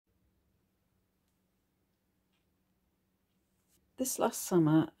This last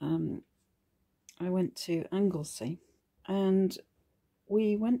summer I went to Anglesey, and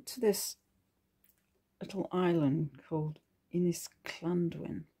we went to this little island called Ynys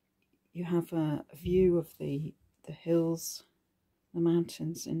Llanddwyn. You have a view of the hills, the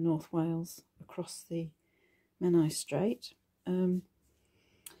mountains in North Wales across the Menai Strait. And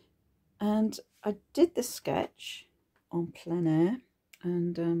I did this sketch on plein air,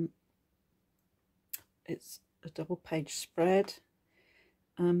 and it's a double page spread.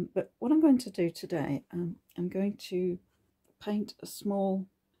 But what I'm going to do today, I'm going to paint a small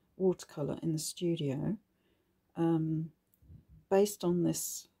watercolour in the studio based on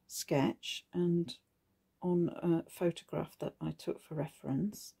this sketch and on a photograph that I took for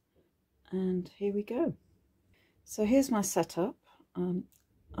reference. And here we go. So here's my setup.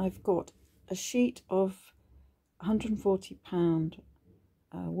 I've got a sheet of 140-pound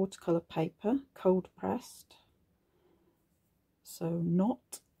watercolour paper, cold pressed, so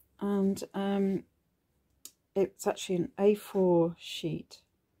not, and it's actually an A4 sheet.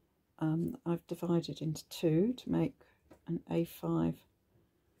 I've divided into two to make an A5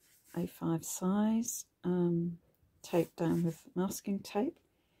 size, taped down with masking tape.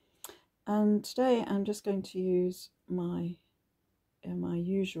 And today I'm just going to use my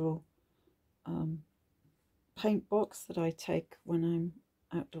usual paint box that I take when I'm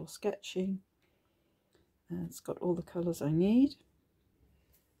outdoor sketching. It's got all the colours I need.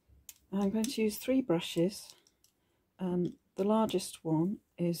 I'm going to use 3 brushes. The largest one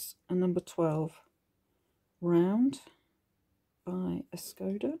is a number 12 Round by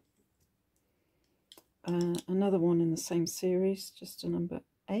Escoda. Another one in the same series, just a number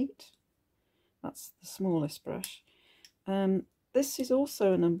 8. That's the smallest brush. This is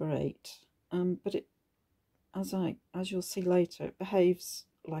also a number 8, but it, as you'll see later, it behaves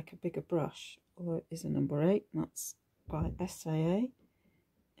like a bigger brush, although it is a number 8, and that's by SAA,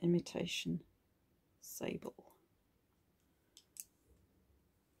 Imitation, Sable.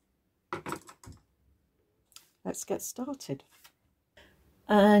 Let's get started.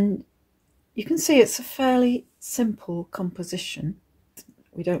 And you can see it's a fairly simple composition.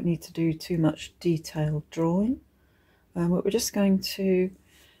 We don't need to do too much detailed drawing, but we're just going to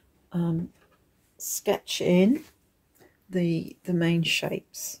sketch in the main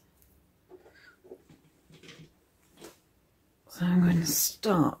shapes. So I'm going to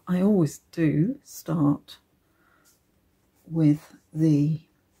start, I always do start with the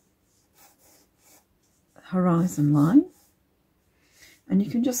horizon line, and you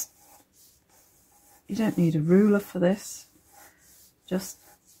can just, you don't need a ruler for this, just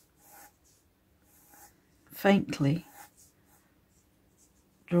faintly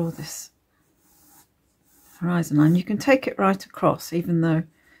draw this horizon line. You can take it right across, even though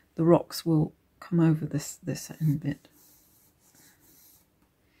the rocks will come over this end bit.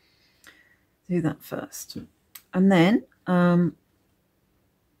 Do that first, and then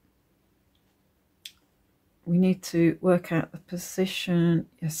we need to work out the position.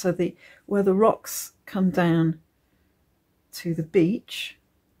 Yeah, so where the rocks come down to the beach,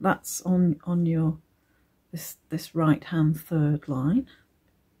 that's on your this right hand third line.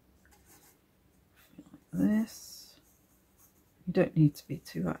 Like this. You don't need to be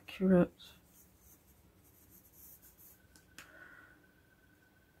too accurate.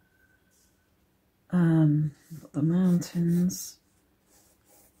 Got the mountains.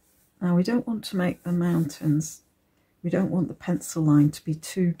 Now we don't want to make the mountains, we don't want the pencil line to be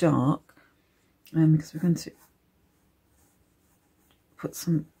too dark, because we're going to put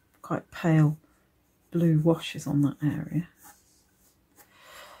some quite pale blue washes on that area.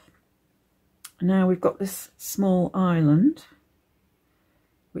 Now we've got this small island,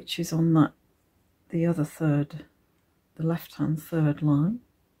 which is on the other third, the left hand third line.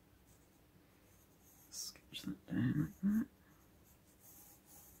 Sketch that down like that.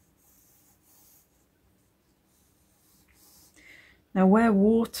 Now where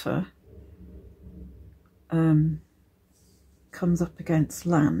water comes up against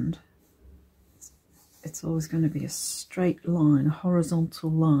land, it's always going to be a straight line, a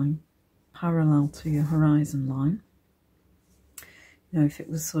horizontal line, parallel to your horizon line. You know, if it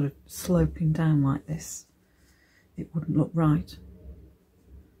was sort of sloping down like this, it wouldn't look right.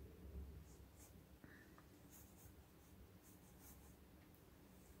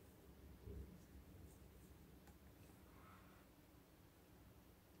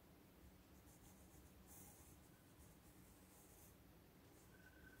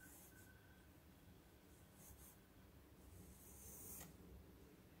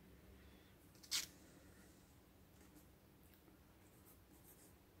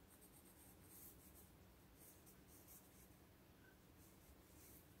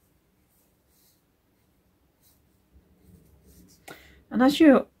 And as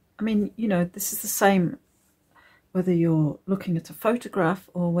you, I mean, you know, this is the same whether you're looking at a photograph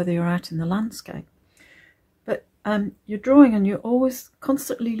or whether you're out in the landscape. But you're drawing and you're always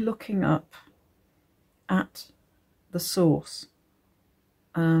constantly looking up at the source.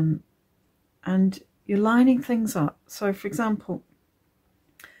 And you're lining things up. So, for example,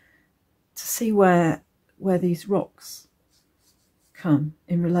 to see where these rocks come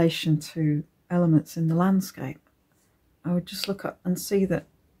in relation to elements in the landscape, I would just look up and see that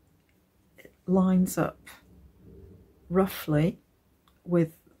it lines up roughly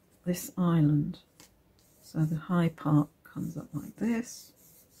with this island. So the high part comes up like this,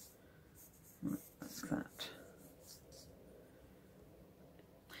 like that.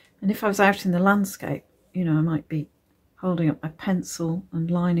 And if I was out in the landscape, you know, I might be holding up my pencil and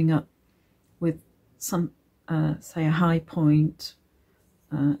lining up with some, say, a high point,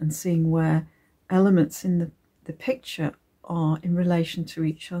 and seeing where elements in the picture are in relation to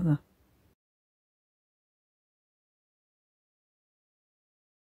each other.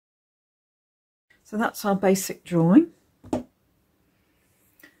 So that's our basic drawing. And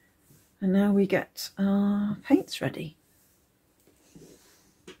now we get our paints ready.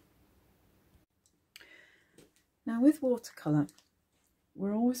 Now with watercolour,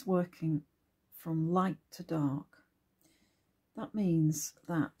 we're always working from light to dark. That means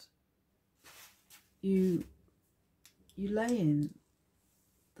that you lay in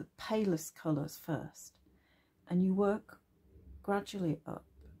the palest colours first, and you work gradually up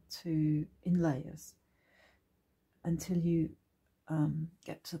to in layers until you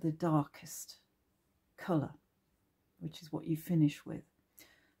get to the darkest colour, which is what you finish with.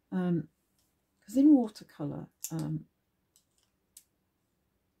 Because in watercolour,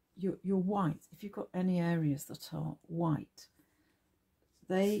 your white, if you've got any areas that are white,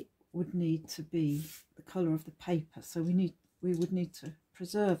 they would need to be the colour of the paper. So we would need to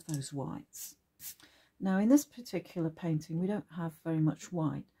preserve those whites. Now in this particular painting, we don't have very much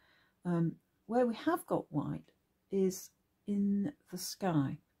white. Where we have got white is in the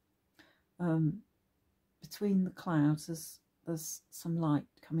sky. Between the clouds, there's some light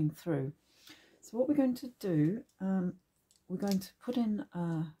coming through. So what we're going to do, we're going to put in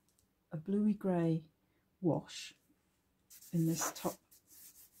a bluey grey wash in this top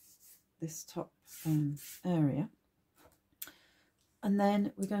area, and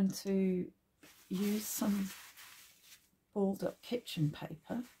then we're going to use some balled up kitchen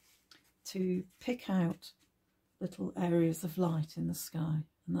paper to pick out little areas of light in the sky,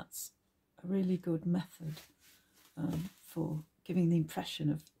 and that's a really good method for giving the impression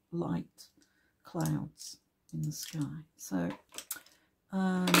of light clouds in the sky. So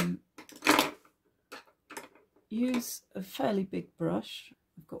use a fairly big brush.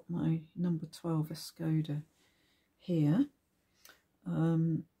 I've got my number 12 Escoda here,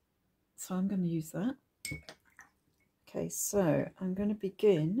 so I'm going to use that. Okay, so I'm going to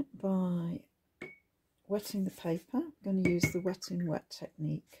begin by wetting the paper. I'm going to use the wet in wet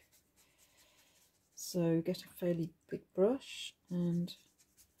technique. So get a fairly big brush and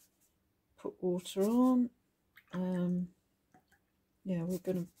put water on. Yeah, we're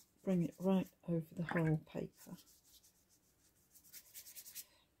going to bring it right over the whole paper,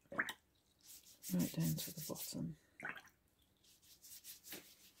 right down to the bottom.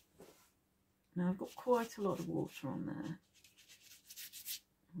 Now I've got quite a lot of water on there.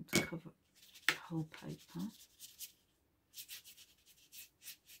 I want to cover the whole paper.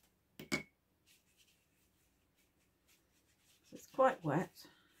 So it's quite wet.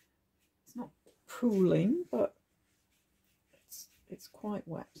 It's not pooling, but it's quite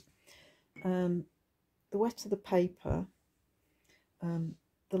wet. The wetter the paper,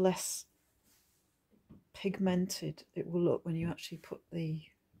 the less pigmented it will look when you actually put the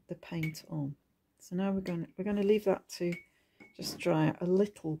paint on. So now we're going to leave that to just dry out a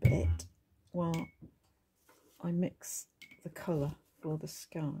little bit while I mix the colour for the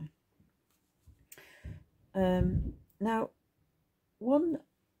sky. Now, one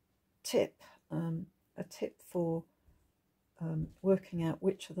tip, a tip for working out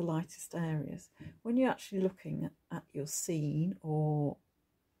which are the lightest areas, when you're actually looking at your scene or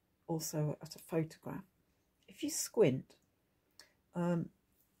also at a photograph, if you squint,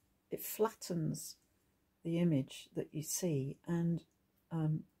 it flattens the image that you see, and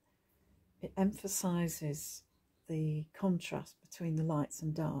it emphasises the contrast between the lights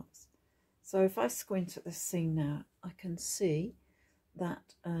and darks. So if I squint at this scene now, I can see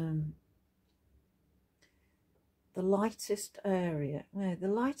that the lightest area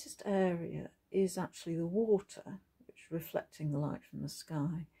is actually the water, which is reflecting the light from the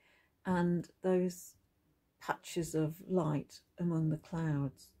sky, and those patches of light among the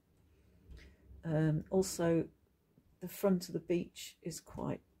clouds. Also, the front of the beach is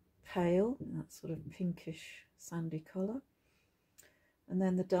quite pale, that sort of pinkish sandy colour. And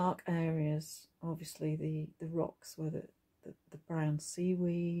then the dark areas, obviously the rocks where the brown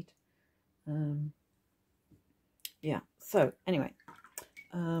seaweed. Yeah, so anyway,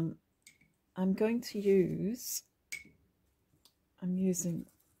 I'm using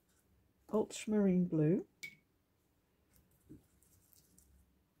ultramarine blue.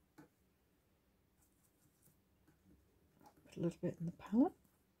 Put a little bit in the palette.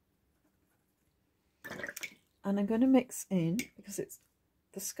 And I'm going to mix in, because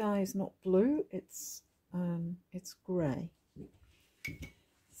the sky is not blue, it's grey.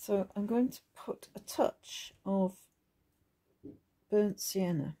 So I'm going to put a touch of burnt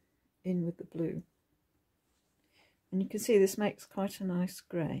sienna in with the blue. And you can see this makes quite a nice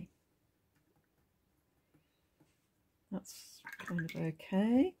grey. That's kind of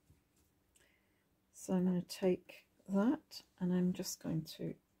okay. So I'm going to take that and I'm just going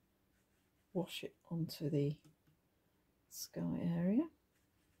to wash it onto the sky area.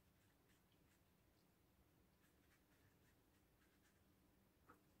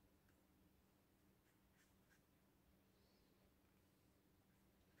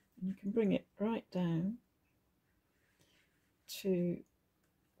 And you can bring it right down to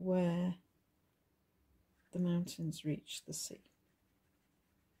where the mountains reach the sea.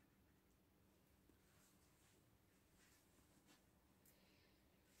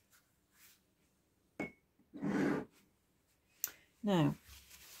 Now,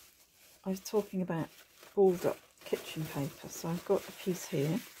 I was talking about balled up kitchen paper, so I've got a piece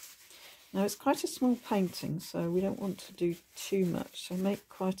here. Now it's quite a small painting, so we don't want to do too much, so make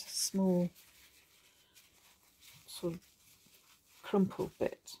quite a small sort of crumpled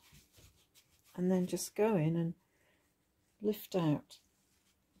bit, and then just go in and lift out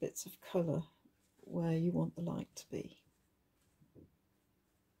bits of colour where you want the light to be.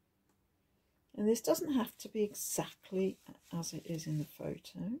 And this doesn't have to be exactly as it is in the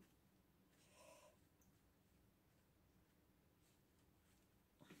photo.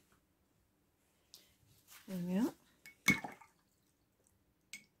 There we are.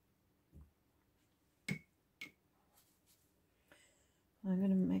 I'm going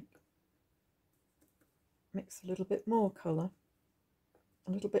to mix a little bit more colour,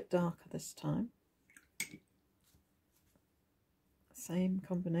 a little bit darker this time. Same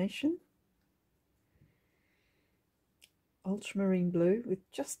combination. Ultramarine blue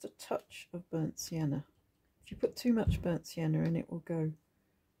with just a touch of burnt sienna. If you put too much burnt sienna in, it will go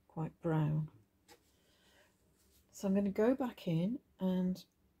quite brown. So I'm going to go back in and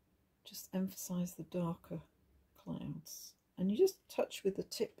just emphasize the darker clouds. And you just touch with the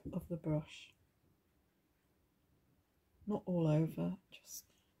tip of the brush. Not all over, just...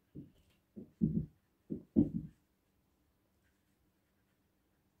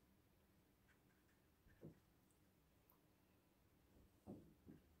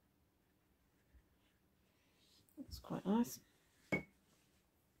 It's quite nice.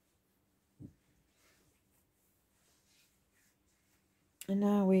 And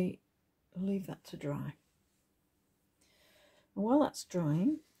now we leave that to dry. And while that's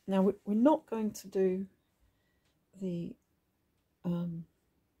drying, now we're not going to do the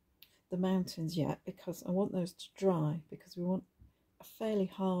mountains yet, because I want those to dry, because we want a fairly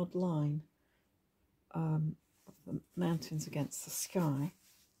hard line of the mountains against the sky.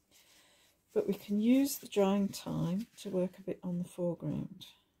 But we can use the drying time to work a bit on the foreground.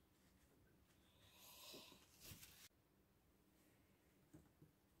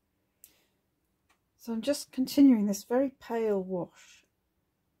 So I'm just continuing this very pale wash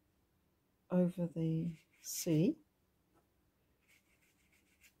over the sea,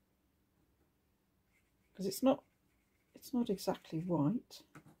 because it's not exactly white.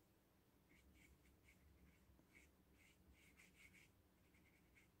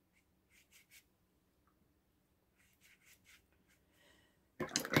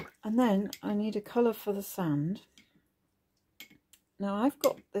 And then I need a colour for the sand. Now I've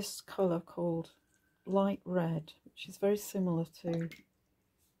got this colour called light red, which is very similar to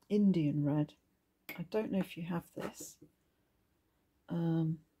Indian red. I don't know if you have this.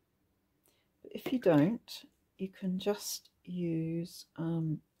 But if you don't, you can just use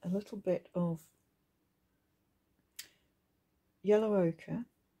a little bit of yellow ochre,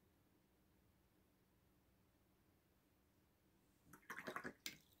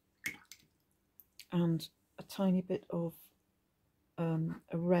 and a tiny bit of a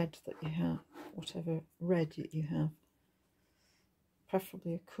red that you have, whatever red you have,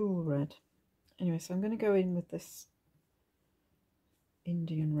 preferably a cool red, Anyway, so I'm going to go in with this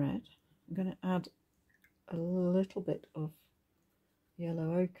Indian red. I'm going to add a little bit of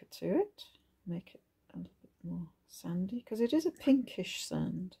yellow ochre to it, make it a little bit more sandy, because it is a pinkish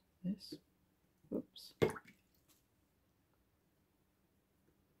sand, this. Oops.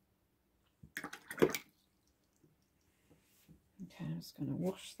 Okay, I'm just going to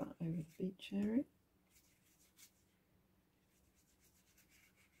wash that over the beach area.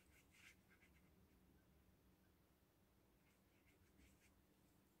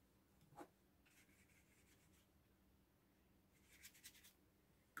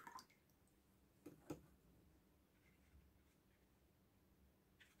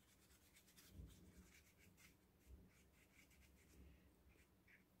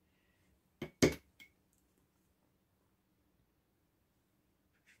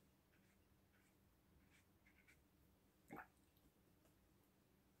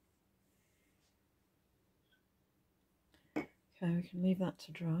 Okay, we can leave that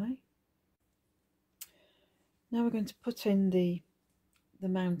to dry. Now we're going to put in the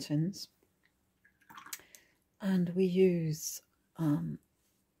mountains, and we use the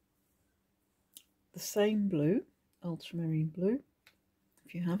same blue, ultramarine blue,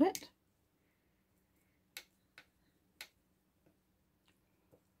 if you have it.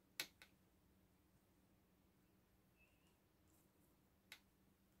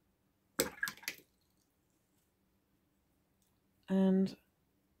 And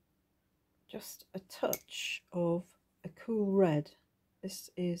just a touch of a cool red. This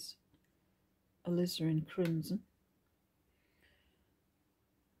is Alizarin crimson,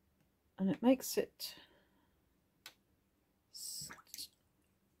 and it makes it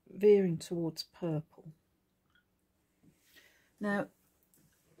veering towards purple. Now,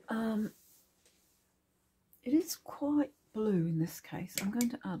 it is quite blue in this case. I'm going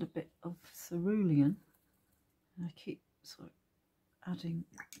to add a bit of cerulean. I keep sort of adding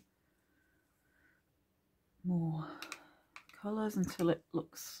more colours until it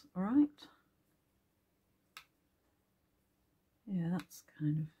looks right. Yeah, that's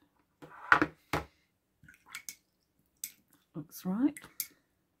kind of looks right.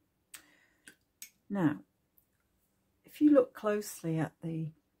 Now, if you look closely at the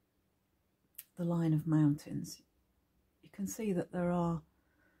line of mountains, you can see that there are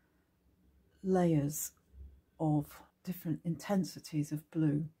layers of different intensities of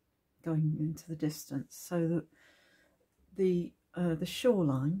blue going into the distance, so that the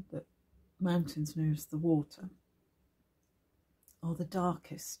shoreline, that mountains nearest the water, are the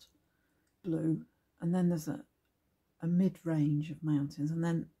darkest blue, and then there's a mid-range of mountains, and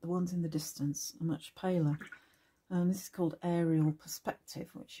then the ones in the distance are much paler. This is called aerial perspective,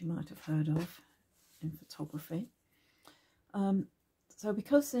 which you might have heard of in photography. So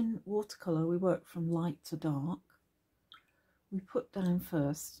because in watercolour we work from light to dark, we put down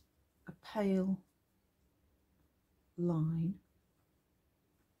first a pale line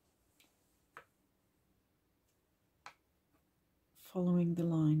following the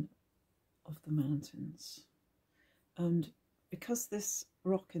line of the mountains, and because this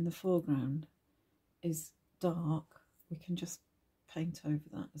rock in the foreground is dark, we can just paint over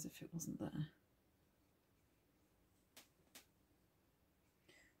that as if it wasn't there.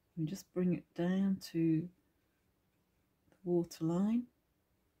 And just bring it down to the water line.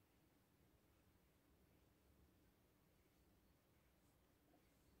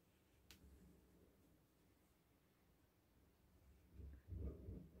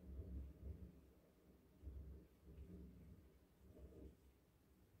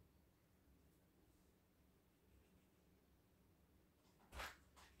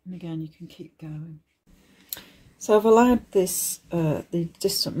 And again, you can keep going. So I've allowed this, the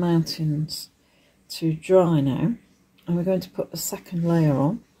distant mountains to dry now, and we're going to put a second layer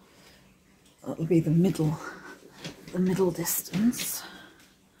on. That'll be the middle distance.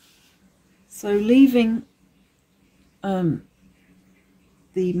 So leaving the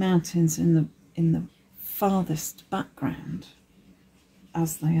mountains in the farthest background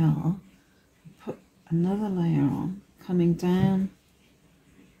as they are, put another layer on, coming down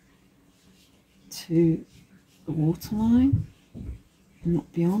to the waterline, not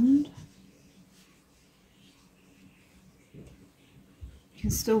beyond. You can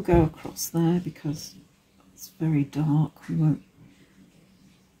still go across there because it's very dark. We'll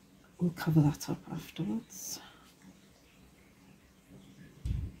cover that up afterwards.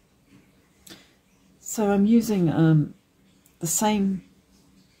 So I'm using the same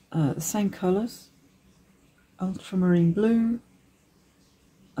colours, ultramarine blue.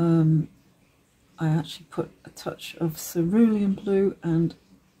 I actually put a touch of cerulean blue and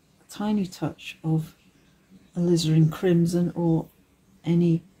a tiny touch of alizarin crimson or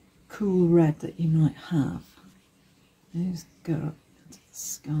any cool red that you might have. Let's go up into the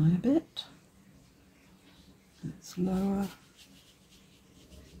sky a bit. Let's lower.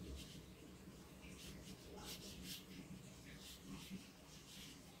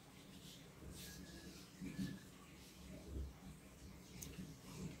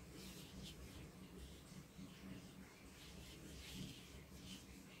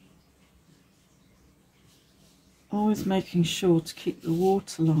 Always making sure to keep the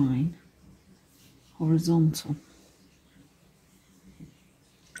waterline horizontal.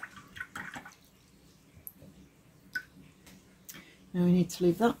 Now we need to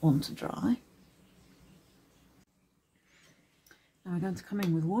leave that one to dry. Now we're going to come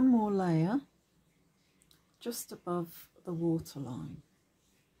in with one more layer just above the waterline.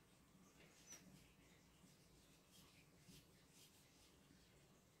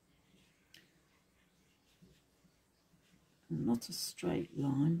 Not a straight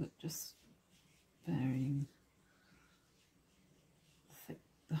line, but just varying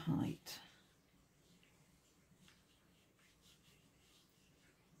the height.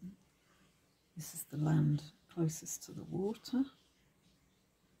 This is the land closest to the water.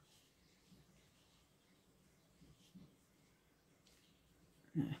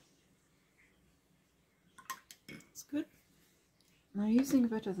 Yeah. That's good. Now using a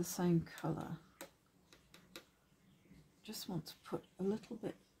bit of the same colour, just want to put a little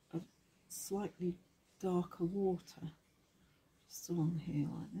bit of slightly darker water just along here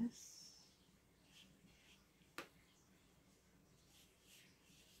like this.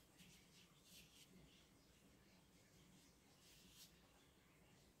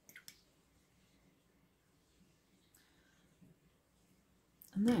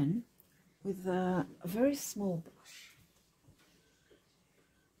 And then with a very small brush,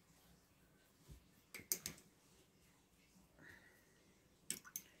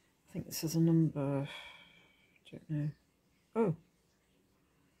 I think this is a number, I don't know, oh,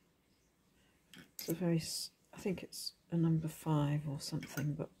 it's a very, I think it's a number 5 or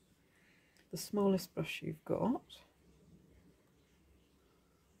something, but the smallest brush you've got,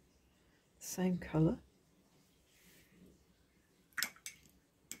 same colour,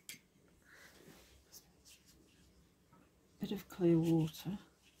 bit of clear water,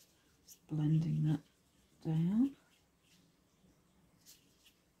 just blending that down.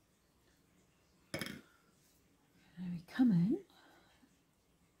 Now we come in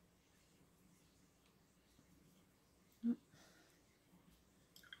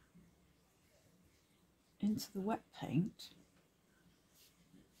into the wet paint,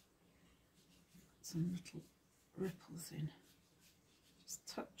 put some little ripples in, just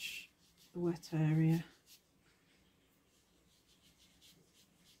touch the wet area.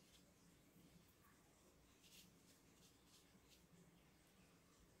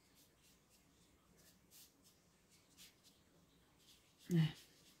 Yeah.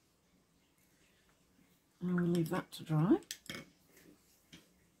 I will leave that to dry.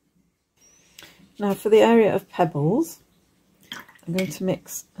 Now for the area of pebbles, I'm going to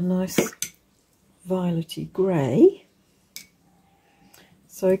mix a nice violety grey.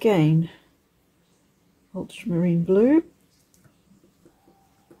 So again, ultramarine blue,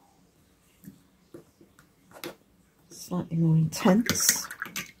 slightly more intense.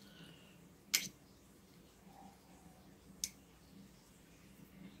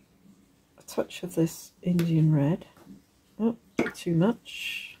 A touch of this Indian red. Oh, not too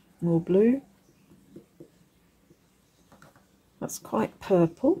much. More blue. That's quite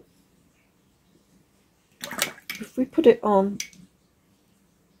purple. If we put it on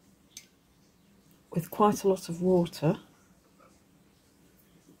with quite a lot of water,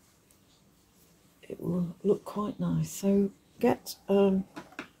 it will look quite nice. So get the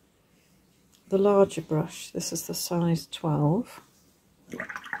larger brush. This is the size 12.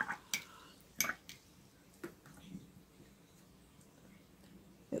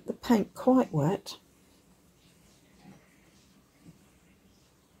 Get the paint quite wet.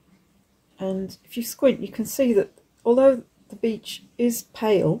 And if you squint, you can see that although the beach is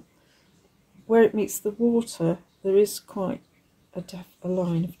pale, where it meets the water, there is quite a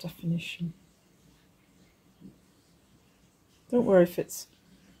line of definition. Don't worry if it's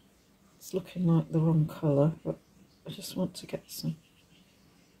looking like the wrong colour, but I just want to get some.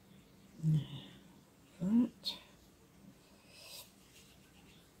 That.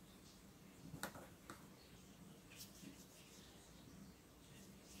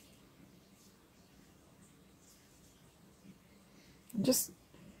 Just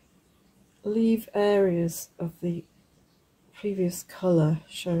leave areas of the previous colour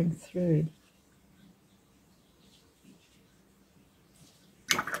showing through.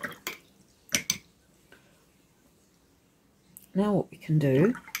 Now what we can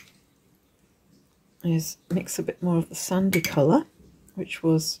do is mix a bit more of the sandy colour, which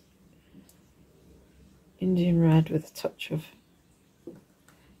was Indian red with a touch of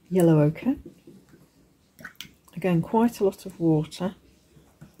yellow ochre. Again, quite a lot of water,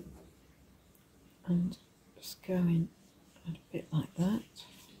 and just go in a bit like that,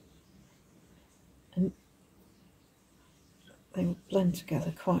 and they will blend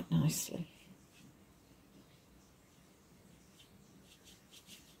together quite nicely.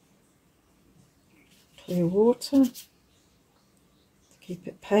 Clear water to keep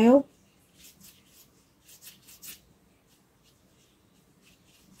it pale.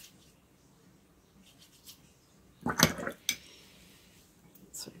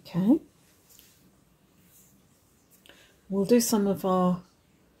 It's okay. We'll do some of our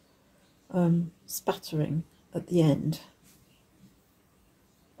spattering at the end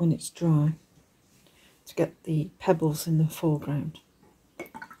when it's dry to get the pebbles in the foreground.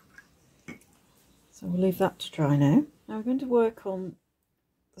 So we'll leave that to dry now. Now we're going to work on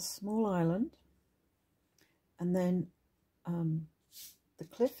the small island, and then the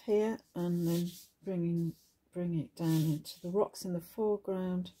cliff here, and then bring it down into the rocks in the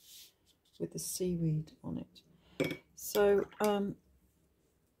foreground with the seaweed on it. So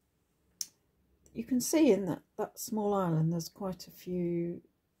you can see in that small island there's quite a few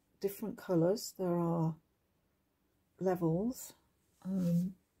different colours. There are levels.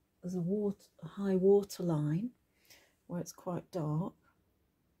 There's a high water line where it's quite dark.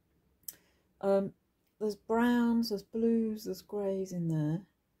 There's browns, there's blues, there's greys in there.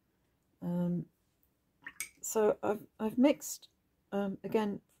 So I've mixed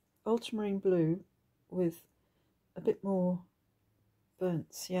again ultramarine blue with a bit more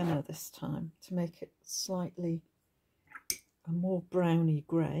burnt sienna this time to make it slightly a more browny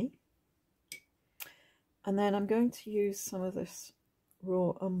grey. And then I'm going to use some of this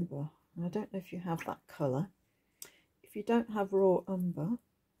raw umber. And I don't know if you have that colour. If you don't have raw umber,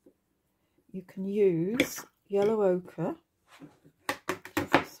 you can use yellow ochre, which is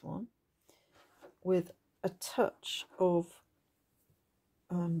this one, with a touch of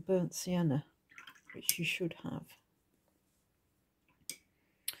burnt sienna, which you should have.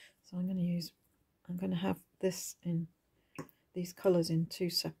 So I'm going to have this in these colours in two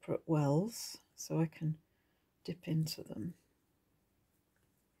separate wells, so I can dip into them.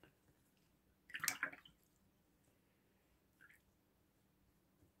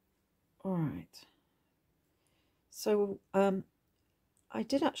 All right. So I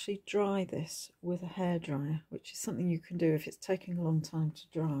did actually dry this with a hairdryer, which is something you can do if it's taking a long time to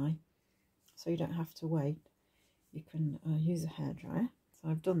dry, so you don't have to wait. You can use a hairdryer. So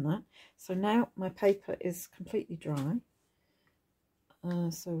I've done that. So now my paper is completely dry.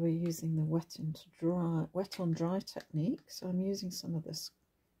 So we're using the wet on dry technique. So I'm using some of this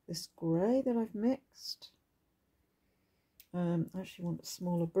grey that I've mixed. I actually want a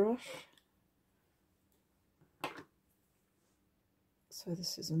smaller brush. So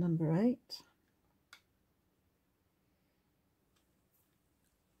this is a number 8.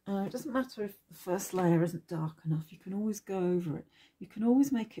 It doesn't matter if the first layer isn't dark enough, you can always go over it. You can always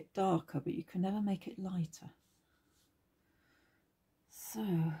make it darker, but you can never make it lighter. So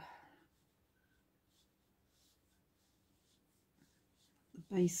the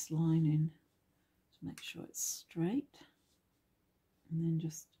base line in to make sure it's straight, and then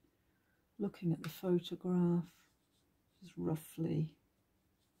just looking at the photograph, just roughly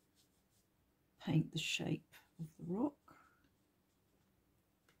paint the shape of the rock.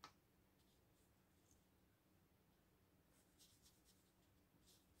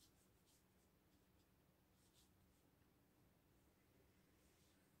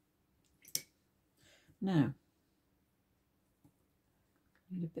 Now,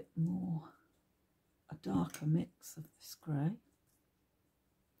 I need a bit more, a darker mix of this grey.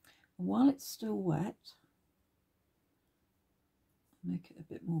 And while it's still wet, make it a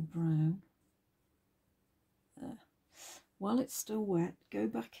bit more brown. There. While it's still wet, go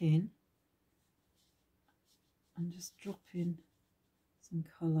back in and just drop in some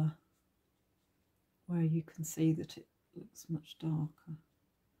colour where you can see that it looks much darker.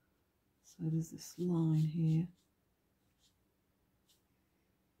 So there's this line here.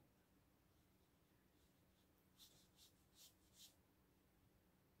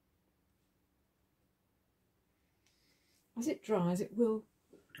 As it dries, it will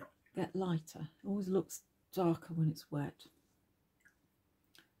get lighter. It always looks darker when it's wet.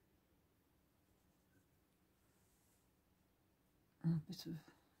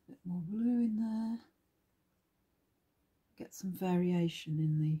 bit more blue in there. Get some variation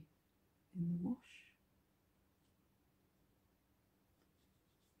in the wash.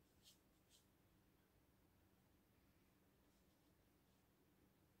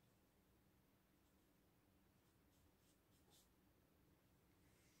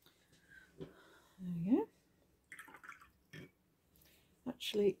 There we go.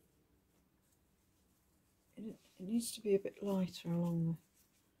 Actually, it needs to be a bit lighter along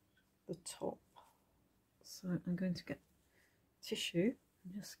the top. So I'm going to get tissue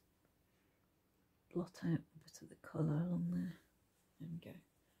and just blot out a bit of the colour along there. There we go.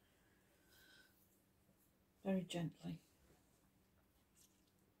 Very gently.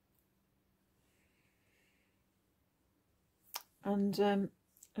 And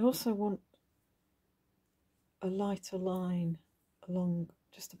I also want a lighter line along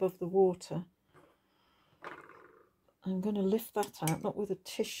just above the water. I'm going to lift that out, not with a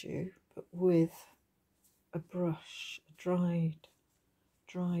tissue, but with a brush, a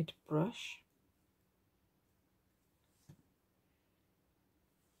dried brush.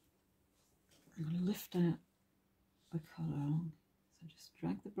 I'm going to lift out the colour along. So just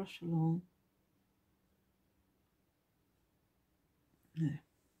drag the brush along. There.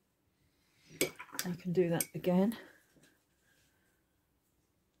 I can do that again.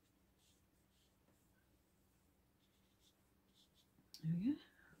 There we go.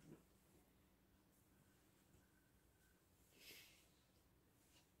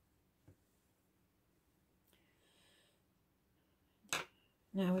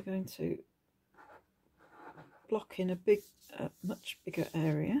 Now we're going to block in a much bigger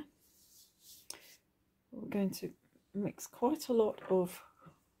area. We're going to mix quite a lot of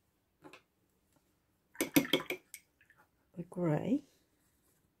the grey,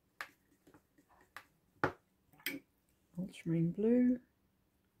 ultramarine blue,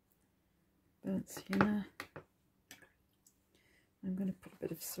 burnt sienna. I'm going to put a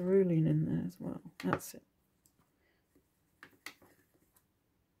bit of cerulean in there as well. That's it.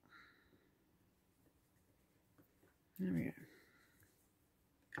 There we go.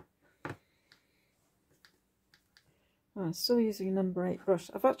 I'm still using a number 8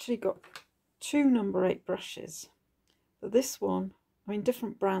 brush. I've actually got 2 number 8 brushes, but this one, I mean,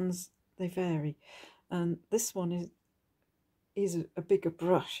 different brands, they vary, and this one is a bigger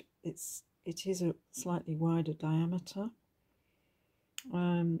brush. It is a slightly wider diameter,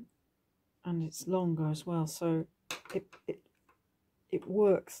 and it's longer as well, so it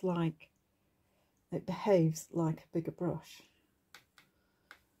works like, it behaves like a bigger brush.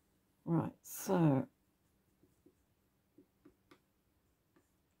 Right, so,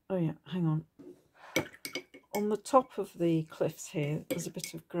 oh yeah, hang on. On the top of the cliffs here, there's a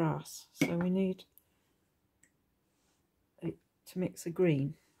bit of grass, so we need to mix a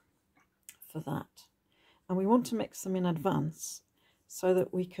green for that. And we want to mix them in advance so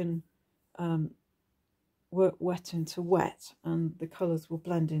that we can work wet into wet and the colours will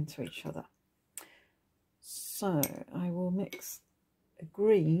blend into each other. So I will mix a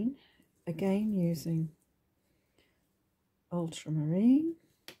green, again using ultramarine.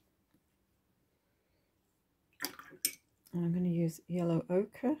 And I'm going to use yellow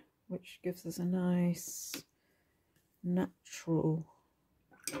ochre, which gives us a nice natural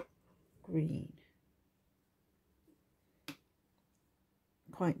green.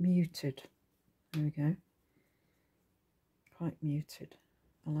 Quite muted. There we go. Quite muted.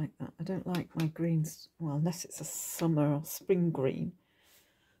 I like that. I don't like my greens, well, unless it's a summer or spring green.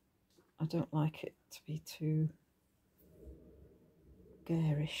 I don't like it to be too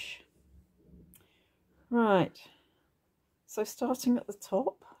garish. Right. So starting at the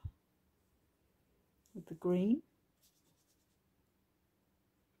top with the green.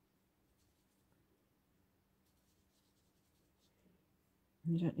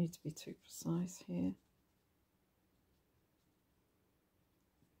 You don't need to be too precise here.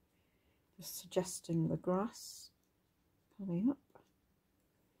 Just suggesting the grass coming up.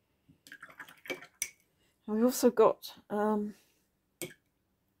 And we also got a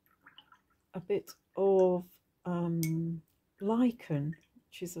bit of lichen,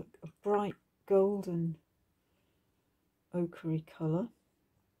 which is a bright golden ochre colour.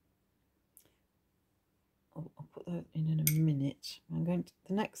 I'll put that in a minute. The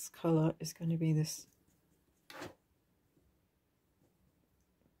next colour is going to be this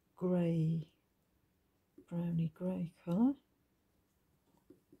grey, browny grey colour.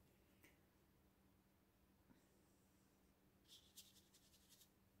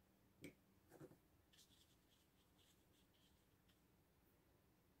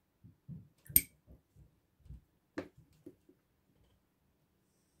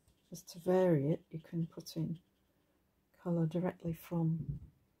 Just to vary it, you can put in colour directly from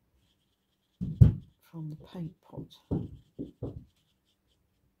the paint pot.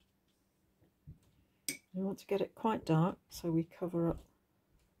 We want to get it quite dark, so we cover up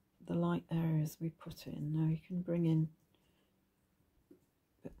the light areas we put in. Now you can bring in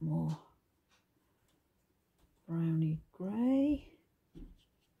a bit more browny grey.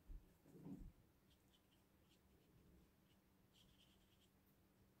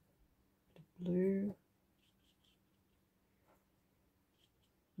 Blue.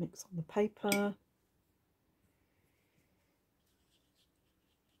 Mix on the paper.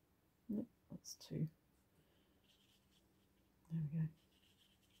 Nope, that's too. There we go.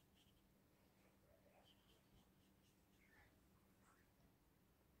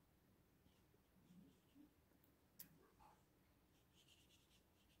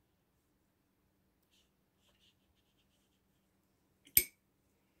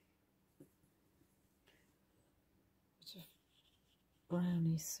 Bit of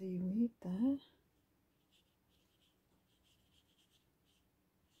browny seaweed there.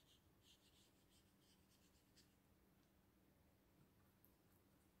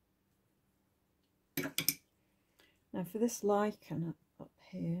 Now for this lichen up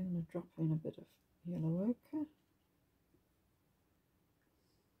here, I'm going to drop in a bit of yellow ochre.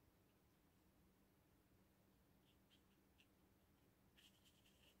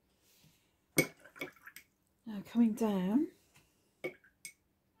 Now coming down,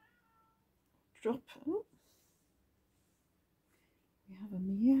 drop, oh, we have a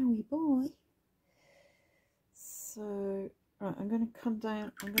meowy boy. So, right, I'm going to come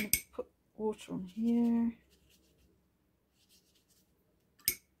down, I'm going to put water on here.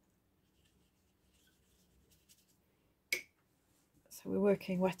 So we're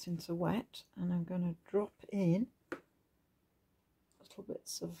working wet into wet, and I'm going to drop in little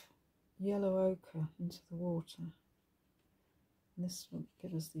bits of yellow ochre into the water. And this will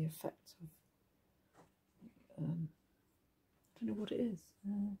give us the effect of, I don't know what it is.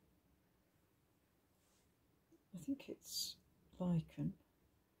 I think it's lichen.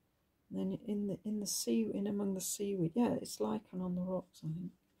 And then in the sea, in among the seaweed, yeah, it's lichen on the rocks, I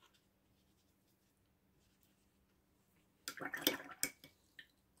think.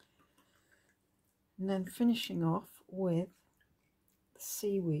 And then finishing off with the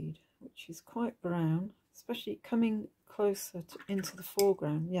seaweed, which is quite brown, especially coming closer into the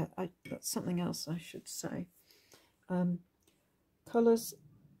foreground. Yeah, that's something else I should say. Colours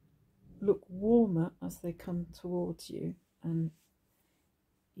look warmer as they come towards you, and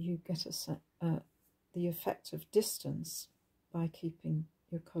you get the effect of distance by keeping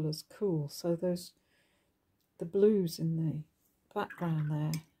your colours cool. So the blues in the background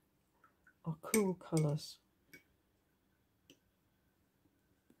there are cool colours,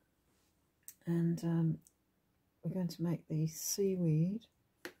 and we're going to make the seaweed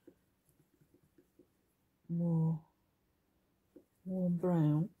more warm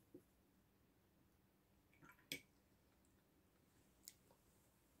brown.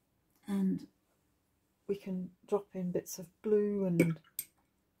 And we can drop in bits of blue and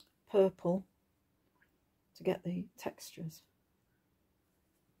purple to get the textures.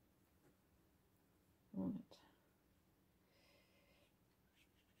 Right.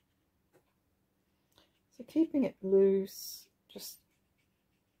 So keeping it loose, just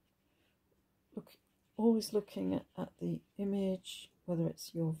always looking at the image, whether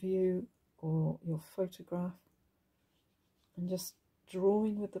it's your view or your photograph, and just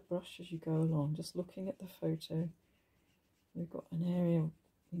drawing with the brush as you go along, just looking at the photo. We've got an area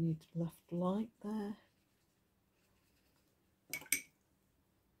we need left light there.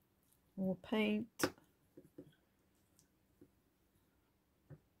 More paint.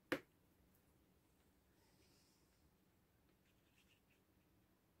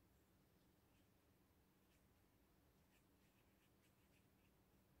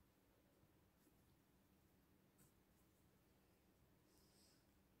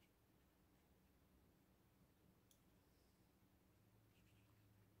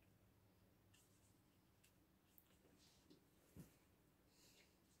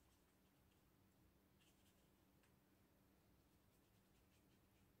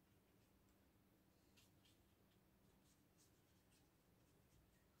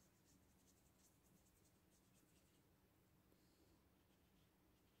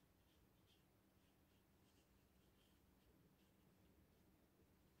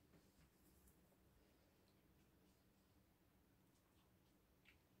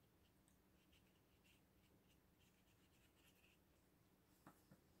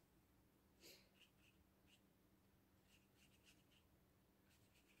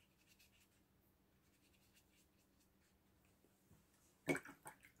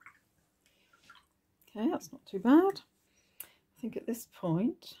 Okay, that's not too bad. I think at this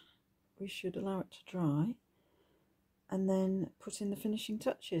point we should allow it to dry and then put in the finishing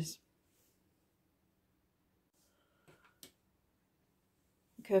touches.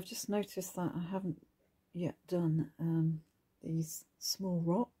 Okay, I've just noticed that I haven't yet done these small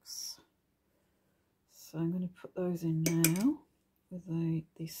rocks, so I'm going to put those in now with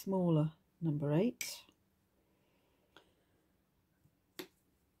the smaller number 8.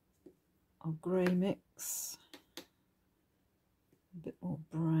 I'll grey mix a bit more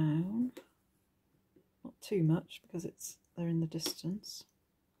brown, not too much because they're in the distance.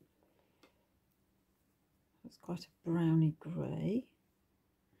 It's quite a browny grey.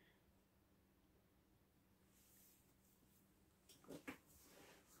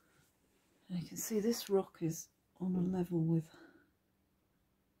 And you can see this rock is on a level with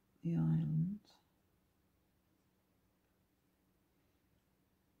the island.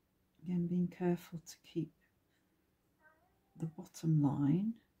 Again, being careful to keep the bottom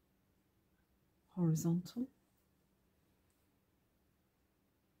line horizontal.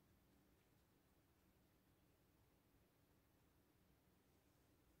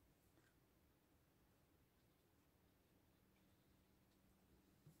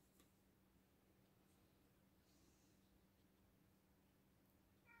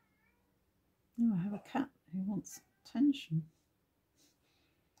 Oh, I have a cat who wants attention.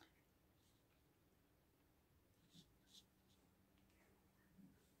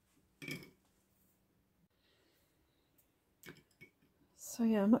 So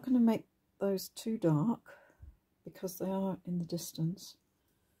yeah, I'm not going to make those too dark because they are in the distance,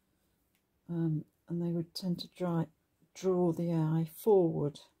 and they would tend to draw the eye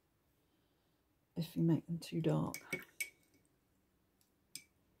forward if you make them too dark.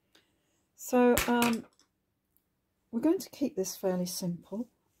 So we're going to keep this fairly simple,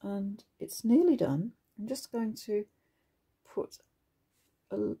 and it's nearly done. I'm just going to put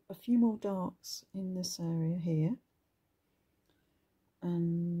a few more darks in this area here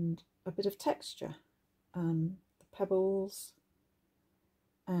and a bit of texture, the pebbles,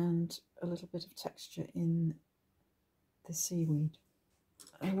 and a little bit of texture in the seaweed.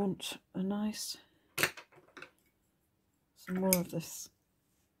 I want some more of this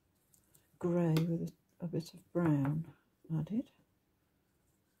grey with a bit of brown added.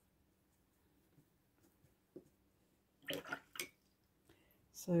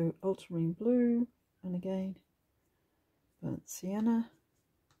 So ultramarine blue, and again burnt sienna.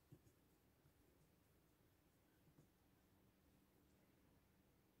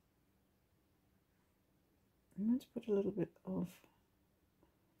 I'm going to put a little bit of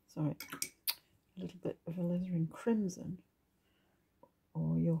alizarin crimson,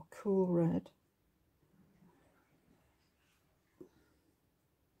 or your cool red.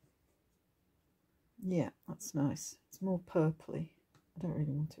 Yeah, that's nice. It's more purpley. I don't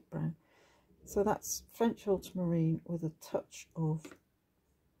really want it brown. So that's French ultramarine with a touch of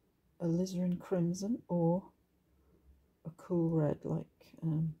alizarin crimson, or a cool red like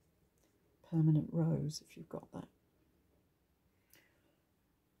permanent rose if you've got that.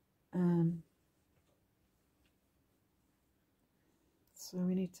 So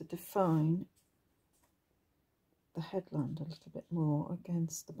we need to define the headland a little bit more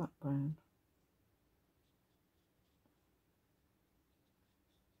against the background.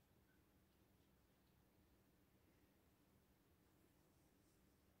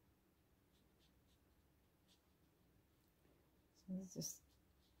 So there's this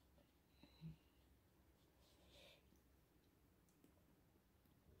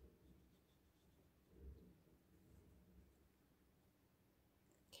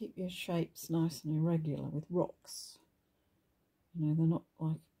keep your shapes nice and irregular with rocks. You know, they're not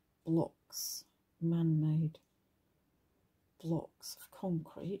like blocks, man-made blocks of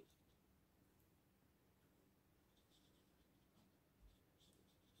concrete.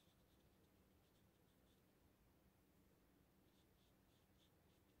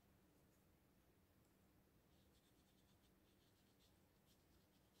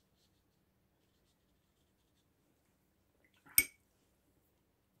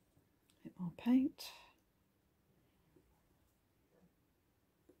 Bit more paint.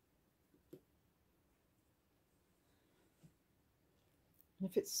 And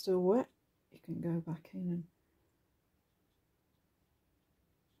if it's still wet, you can go back in and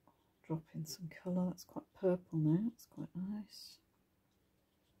drop in some colour. That's quite purple now, it's quite nice.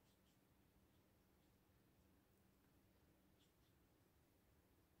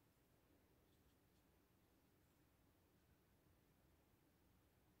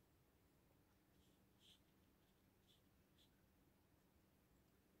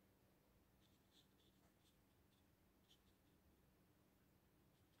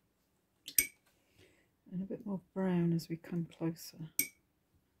 And a bit more brown as we come closer.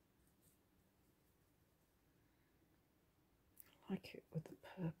 I like it with the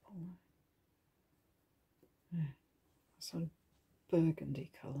purple. Yeah, a sort of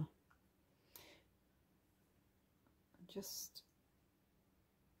burgundy colour. Just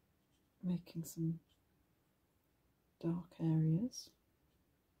making some dark areas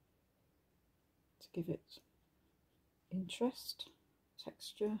to give it interest,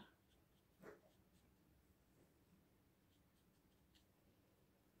 texture.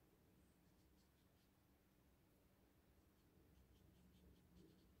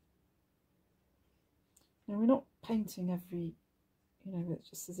 Now we're not painting every, you know, it's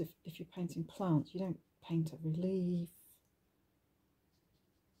just as if you're painting plants, you don't paint every leaf.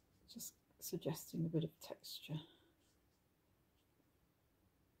 Just suggesting a bit of texture.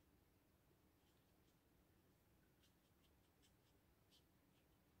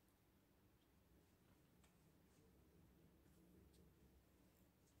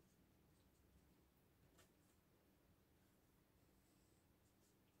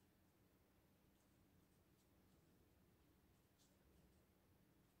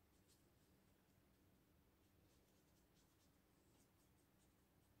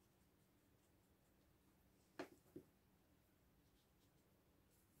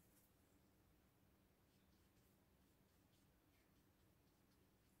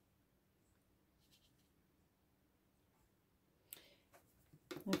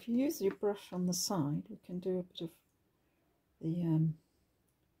 Now if you use your brush on the side, we can do a bit of the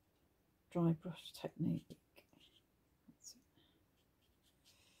dry brush technique. That's it.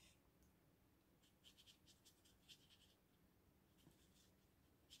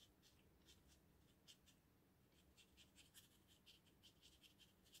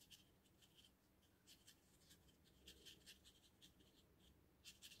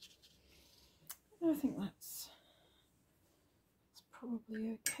 I think that's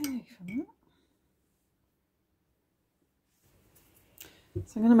probably okay for that.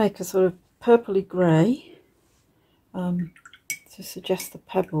 So I'm going to make a sort of purpley grey to suggest the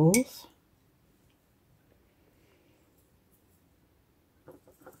pebbles.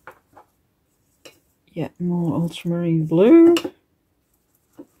 Yet more ultramarine blue.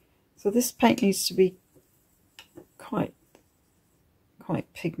 So this paint needs to be quite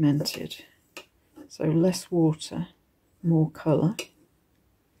pigmented. So less water, more colour.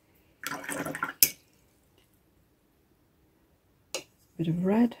 Bit of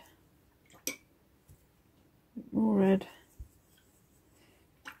red, bit more red.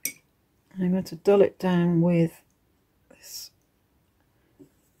 And I'm going to dull it down with this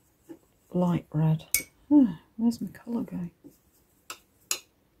light red. Oh, where's my colour going?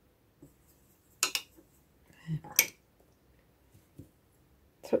 There.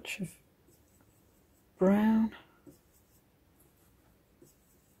 Touch of brown.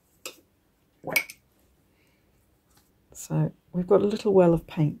 So we've got a little well of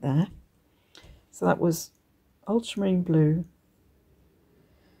paint there. So that was ultramarine blue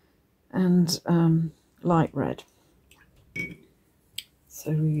and light red.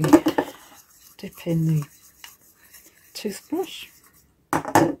 So we dip in the toothbrush.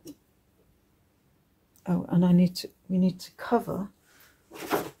 Oh, and we need to cover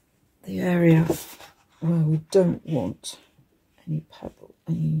the area where we don't want any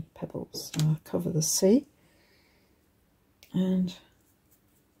pebbles. So I'll cover the sea. And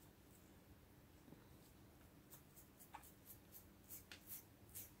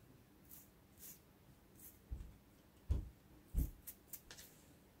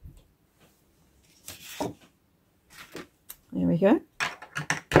there we go.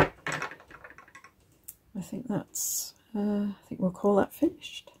 I think that's, I think we'll call that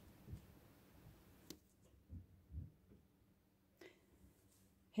finished.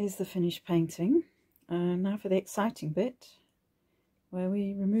 Here's the finished painting. Now for the exciting bit, where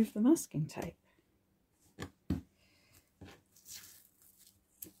we remove the masking tape.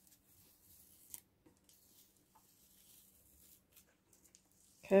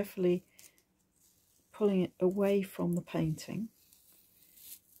 Carefully pulling it away from the painting,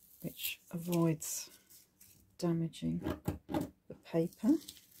 which avoids damaging the paper.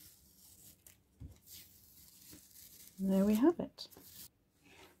 And there we have it.